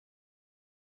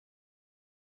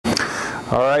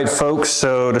All right, folks,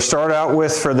 so to start out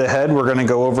with for the head, we're going to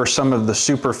go over some of the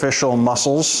superficial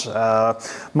muscles,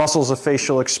 muscles of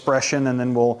facial expression, and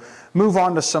then we'll move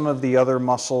on to some of the other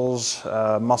muscles,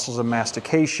 muscles of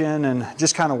mastication, and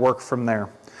just kind of work from there.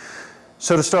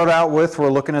 So to start out with,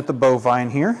 we're looking at the bovine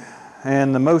here,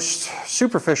 and the most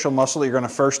superficial muscle that you're going to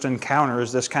first encounter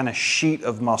is this kind of sheet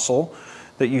of muscle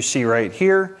that you see right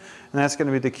here, and that's going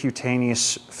to be the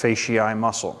cutaneous fasciae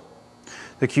muscle.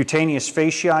 The cutaneous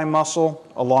fasciae muscle,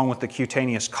 along with the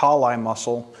cutaneous colli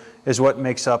muscle, is what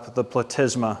makes up the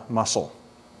platysma muscle.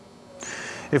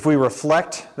 If we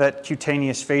reflect that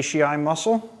cutaneous fasciae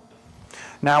muscle,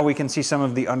 now we can see some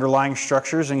of the underlying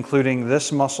structures, including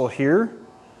this muscle here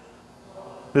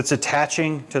that's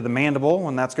attaching to the mandible,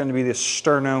 and that's going to be the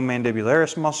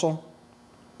sternomandibularis muscle.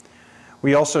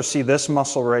 We also see this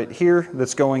muscle right here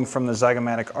that's going from the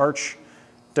zygomatic arch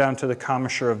down to the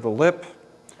commissure of the lip.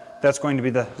 That's going to be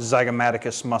the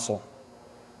zygomaticus muscle.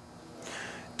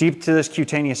 Deep to this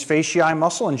cutaneous fasciae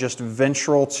muscle and just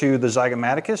ventral to the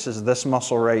zygomaticus is this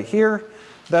muscle right here.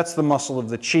 That's the muscle of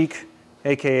the cheek,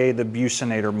 aka the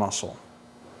buccinator muscle.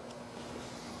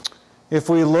 If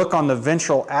we look on the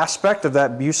ventral aspect of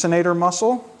that buccinator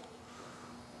muscle,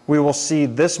 we will see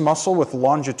this muscle with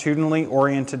longitudinally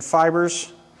oriented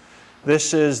fibers.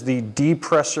 This is the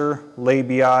depressor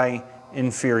labii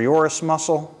inferioris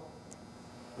muscle.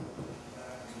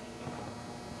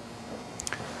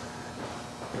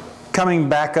 Coming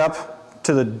back up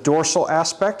to the dorsal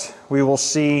aspect, we will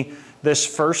see this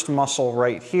first muscle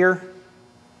right here.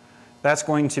 That's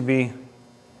going to be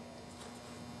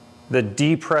the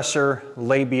depressor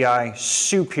labii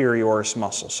superioris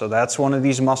muscle. So that's one of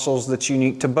these muscles that's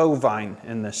unique to bovine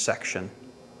in this section.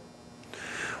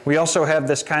 We also have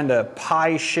this kind of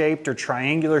pie-shaped or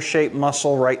triangular shaped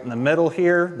muscle right in the middle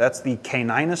here. That's the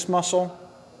caninus muscle.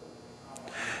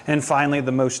 And finally,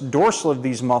 the most dorsal of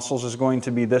these muscles is going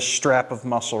to be this strap of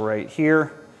muscle right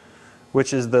here,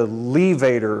 which is the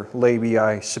levator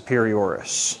labii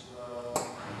superioris.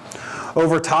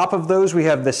 Over top of those, we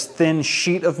have this thin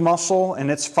sheet of muscle, and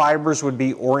its fibers would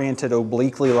be oriented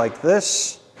obliquely like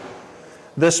this.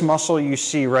 This muscle you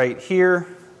see right here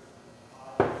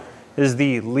is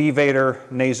the levator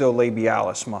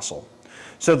nasolabialis muscle.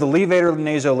 So the levator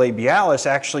nasolabialis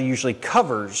actually usually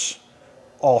covers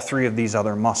all three of these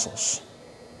other muscles.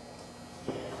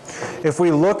 If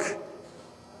we look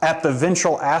at the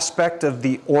ventral aspect of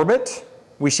the orbit,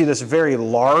 we see this very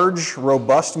large,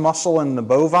 robust muscle in the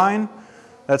bovine.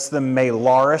 That's the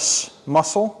malaris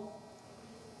muscle.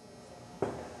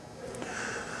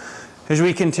 As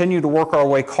we continue to work our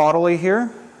way caudally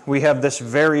here, we have this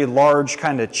very large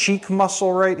kind of cheek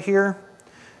muscle right here.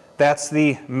 That's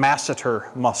the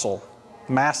masseter muscle,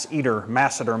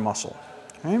 masseter muscle.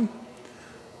 Okay?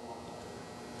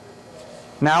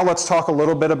 Now let's talk a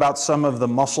little bit about some of the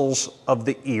muscles of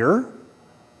the ear.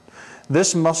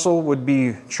 This muscle would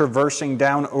be traversing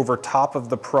down over top of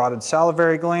the parotid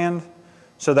salivary gland.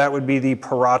 So that would be the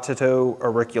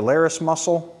parotito-auricularis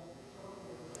muscle.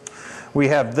 We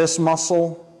have this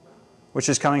muscle, which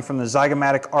is coming from the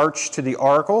zygomatic arch to the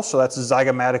auricle. So that's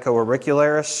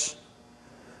zygomatico-auricularis.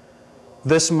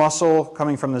 This muscle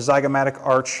coming from the zygomatic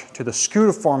arch to the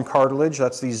scudiform cartilage.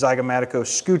 That's the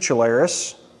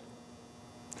zygomatico-scutularis.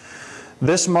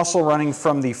 This muscle running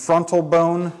from the frontal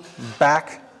bone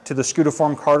back to the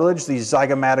scudiform cartilage, the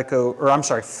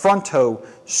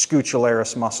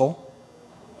fronto-scutularis muscle.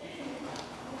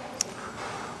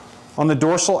 On the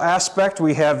dorsal aspect,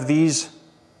 we have these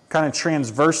kind of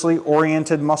transversely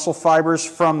oriented muscle fibers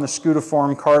from the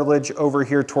scudiform cartilage over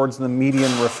here towards the median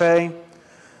raphe.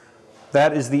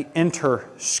 That is the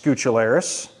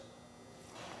interscutularis.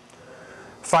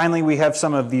 Finally, we have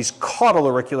some of these caudal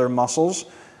auricular muscles,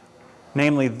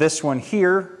 namely this one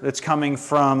here that's coming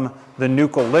from the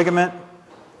nuchal ligament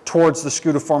towards the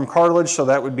scudiform cartilage, so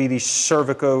that would be the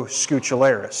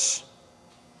cervicoscutularis.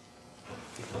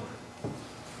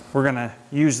 We're going to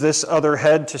use this other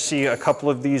head to see a couple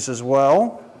of these as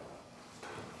well.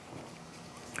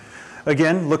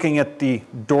 Again, looking at the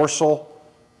dorsal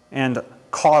and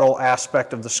caudal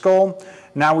aspect of the skull.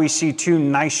 Now we see two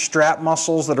nice strap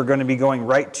muscles that are going to be going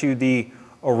right to the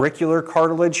auricular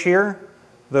cartilage here.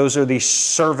 Those are the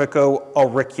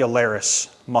cervico-auricularis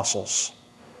muscles.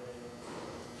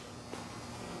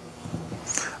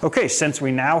 Okay, since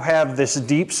we now have this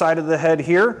deep side of the head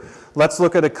here, let's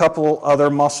look at a couple other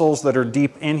muscles that are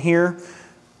deep in here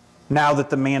now that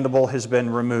the mandible has been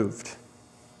removed.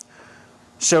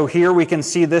 So here we can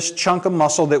see this chunk of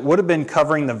muscle that would have been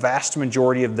covering the vast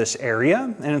majority of this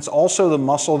area, and it's also the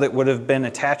muscle that would have been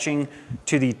attaching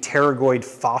to the pterygoid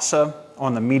fossa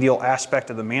on the medial aspect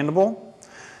of the mandible.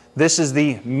 This is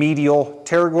the medial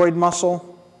pterygoid muscle.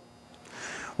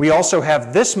 We also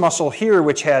have this muscle here,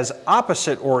 which has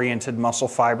opposite-oriented muscle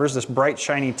fibers, this bright,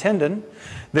 shiny tendon,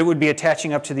 that would be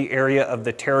attaching up to the area of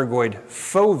the pterygoid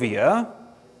fovea,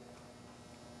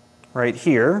 right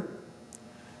here.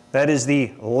 That is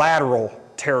the lateral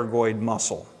pterygoid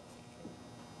muscle.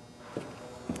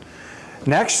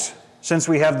 Next, since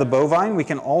we have the bovine, we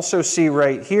can also see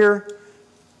right here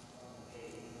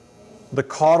the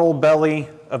caudal belly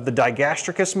of the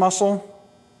digastricus muscle,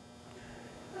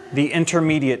 the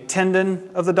intermediate tendon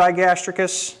of the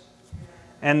digastricus,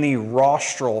 and the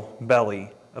rostral belly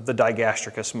of the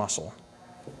digastricus muscle.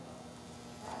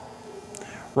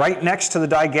 Right next to the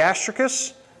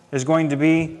digastricus is going to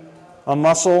be a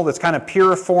muscle that's kind of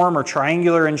piriform or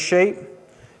triangular in shape,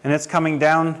 and it's coming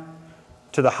down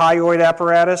to the hyoid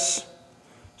apparatus.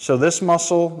 So this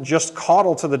muscle, just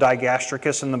caudal to the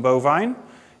digastricus in the bovine,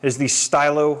 is the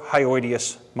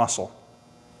stylohyoideus muscle.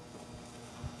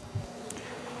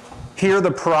 Here the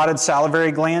parotid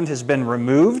salivary gland has been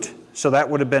removed, so that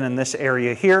would have been in this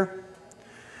area here.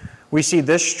 We see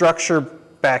this structure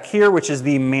back here, which is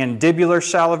the mandibular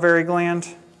salivary gland.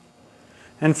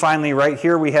 And finally, right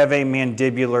here, we have a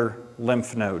mandibular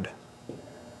lymph node.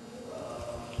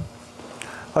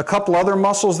 A couple other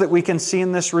muscles that we can see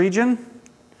in this region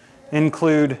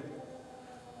include,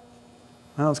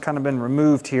 well, it's kind of been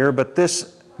removed here, but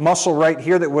this muscle right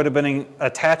here that would have been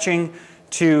attaching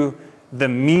to the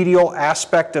medial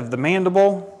aspect of the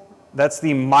mandible, that's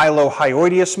the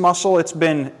mylohyoideus muscle. It's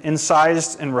been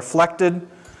incised and reflected,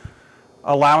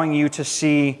 allowing you to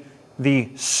see the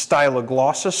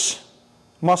styloglossus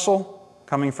muscle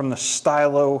coming from the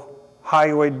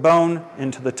stylohyoid bone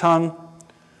into the tongue.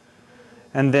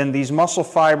 And then these muscle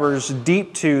fibers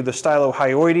deep to the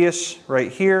stylohyoideus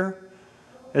right here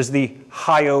is the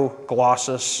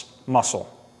hyoglossus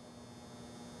muscle.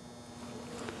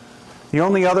 The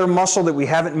only other muscle that we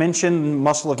haven't mentioned,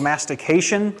 muscle of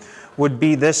mastication, would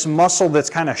be this muscle that's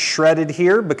kind of shredded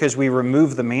here because we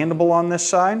removed the mandible on this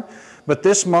side. But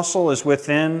this muscle is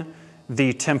within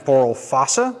the temporal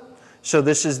fossa, so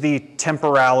this is the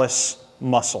temporalis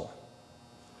muscle.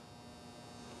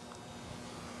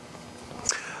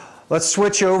 Let's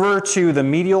switch over to the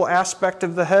medial aspect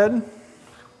of the head.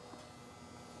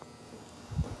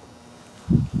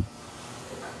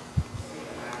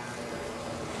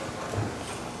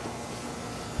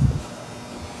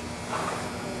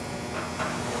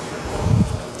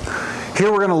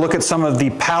 Here we're going to look at some of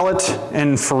the palate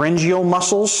and pharyngeal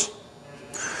muscles.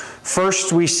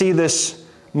 First, we see this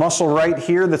muscle right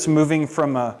here that's moving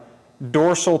from a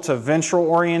dorsal to ventral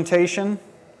orientation.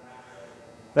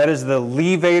 That is the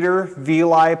levator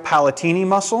veli palatini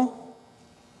muscle.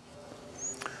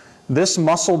 This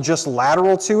muscle just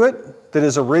lateral to it, that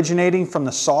is originating from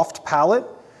the soft palate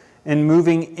and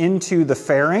moving into the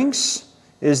pharynx,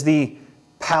 is the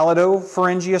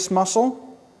palatopharyngeus muscle.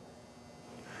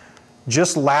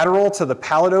 Just lateral to the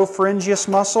palatopharyngeus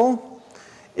muscle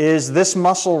is this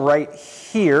muscle right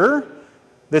here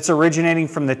that's originating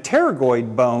from the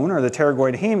pterygoid bone or the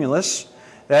pterygoid hamulus.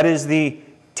 That is the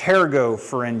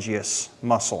pterygopharyngeus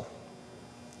muscle.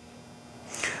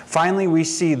 Finally, we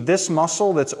see this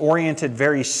muscle that's oriented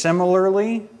very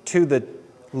similarly to the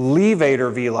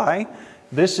levator veli.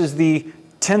 This is the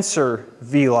tensor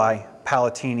veli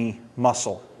palatini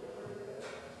muscle.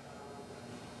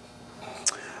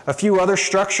 A few other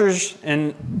structures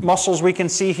and muscles we can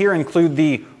see here include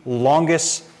the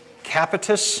longus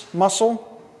capitis muscle.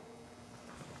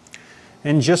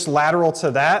 And just lateral to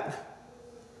that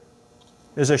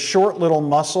is a short little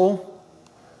muscle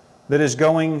that is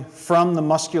going from the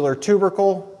muscular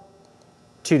tubercle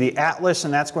to the atlas,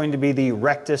 and that's going to be the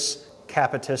rectus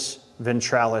capitis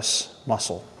ventralis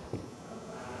muscle.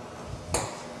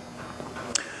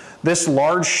 This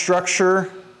large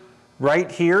structure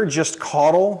right here, just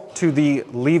caudal to the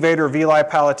levator veli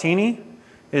palatini,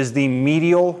 is the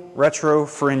medial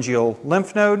retropharyngeal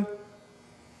lymph node.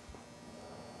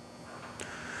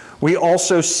 We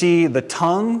also see the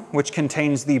tongue, which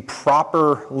contains the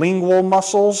proper lingual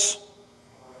muscles.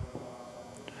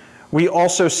 We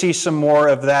also see some more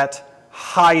of that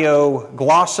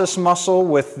hyoglossus muscle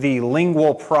with the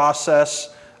lingual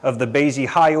process of the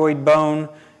basihyoid bone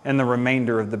and the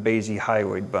remainder of the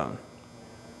basihyoid bone.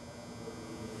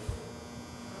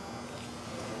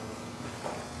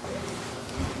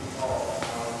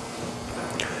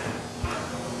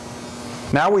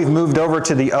 Now we've moved over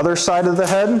to the other side of the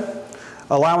head,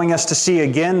 allowing us to see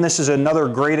again, this is another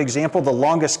great example. The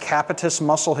longus capitis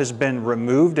muscle has been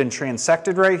removed and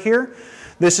transected right here.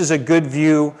 This is a good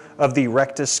view of the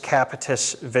rectus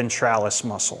capitis ventralis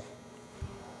muscle.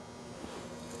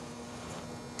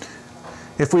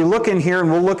 If we look in here,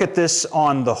 and we'll look at this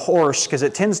on the horse because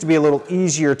it tends to be a little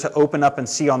easier to open up and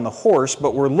see on the horse,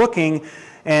 but we're looking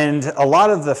and a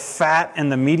lot of the fat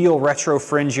and the medial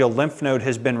retropharyngeal lymph node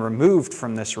has been removed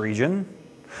from this region,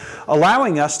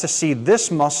 allowing us to see this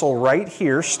muscle right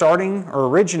here starting or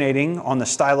originating on the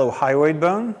stylohyoid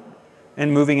bone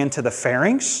and moving into the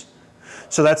pharynx.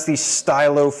 So that's the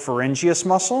stylopharyngeus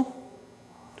muscle.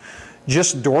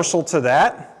 Just dorsal to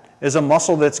that is a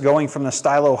muscle that's going from the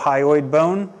stylohyoid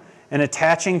bone and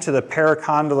attaching to the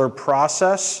pericondylar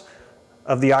process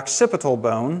of the occipital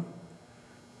bone.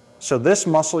 So this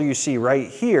muscle you see right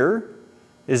here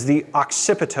is the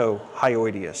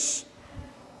occipitohyoideus.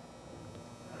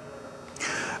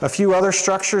 A few other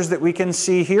structures that we can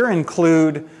see here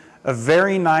include a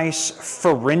very nice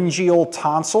pharyngeal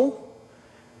tonsil.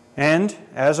 And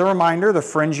as a reminder, the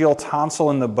pharyngeal tonsil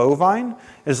in the bovine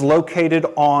is located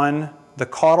on the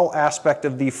caudal aspect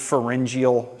of the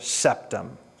pharyngeal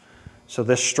septum. So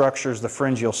this structure is the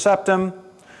pharyngeal septum.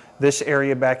 This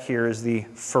area back here is the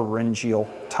pharyngeal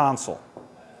tonsil.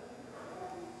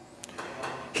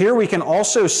 Here we can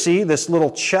also see this little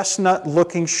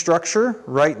chestnut-looking structure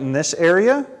right in this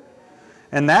area,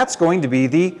 and that's going to be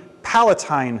the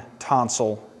palatine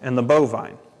tonsil in the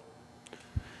bovine.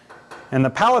 And the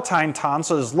palatine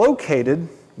tonsil is located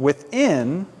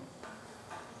within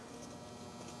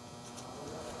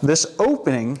this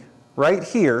opening right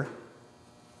here,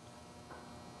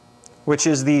 which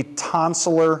is the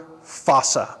tonsillar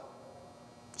fossa.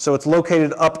 So it's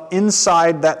located up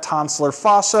inside that tonsillar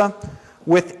fossa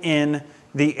within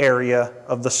the area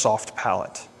of the soft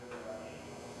palate.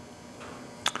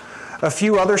 A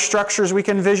few other structures we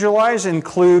can visualize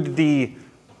include the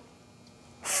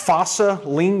fossa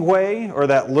linguae, or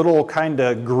that little kind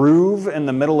of groove in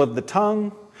the middle of the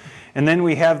tongue. And then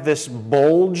we have this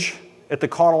bulge at the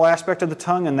caudal aspect of the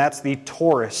tongue, and that's the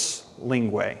torus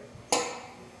linguae.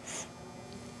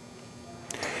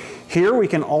 Here we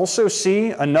can also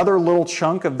see another little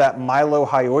chunk of that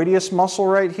mylohyoideus muscle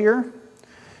right here.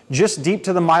 Just deep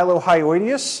to the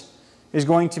mylohyoideus is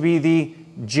going to be the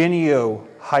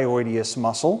geniohyoideus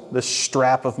muscle, this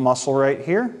strap of muscle right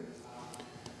here.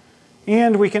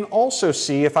 And we can also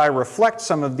see, if I reflect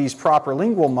some of these proper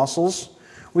lingual muscles,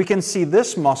 we can see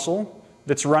this muscle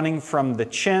that's running from the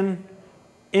chin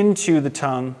into the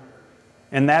tongue,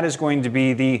 and that is going to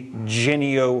be the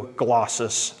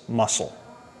genioglossus muscle.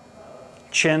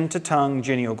 Chin to tongue,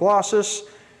 genioglossus.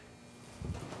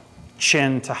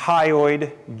 Chin to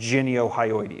hyoid,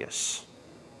 geniohyoideus.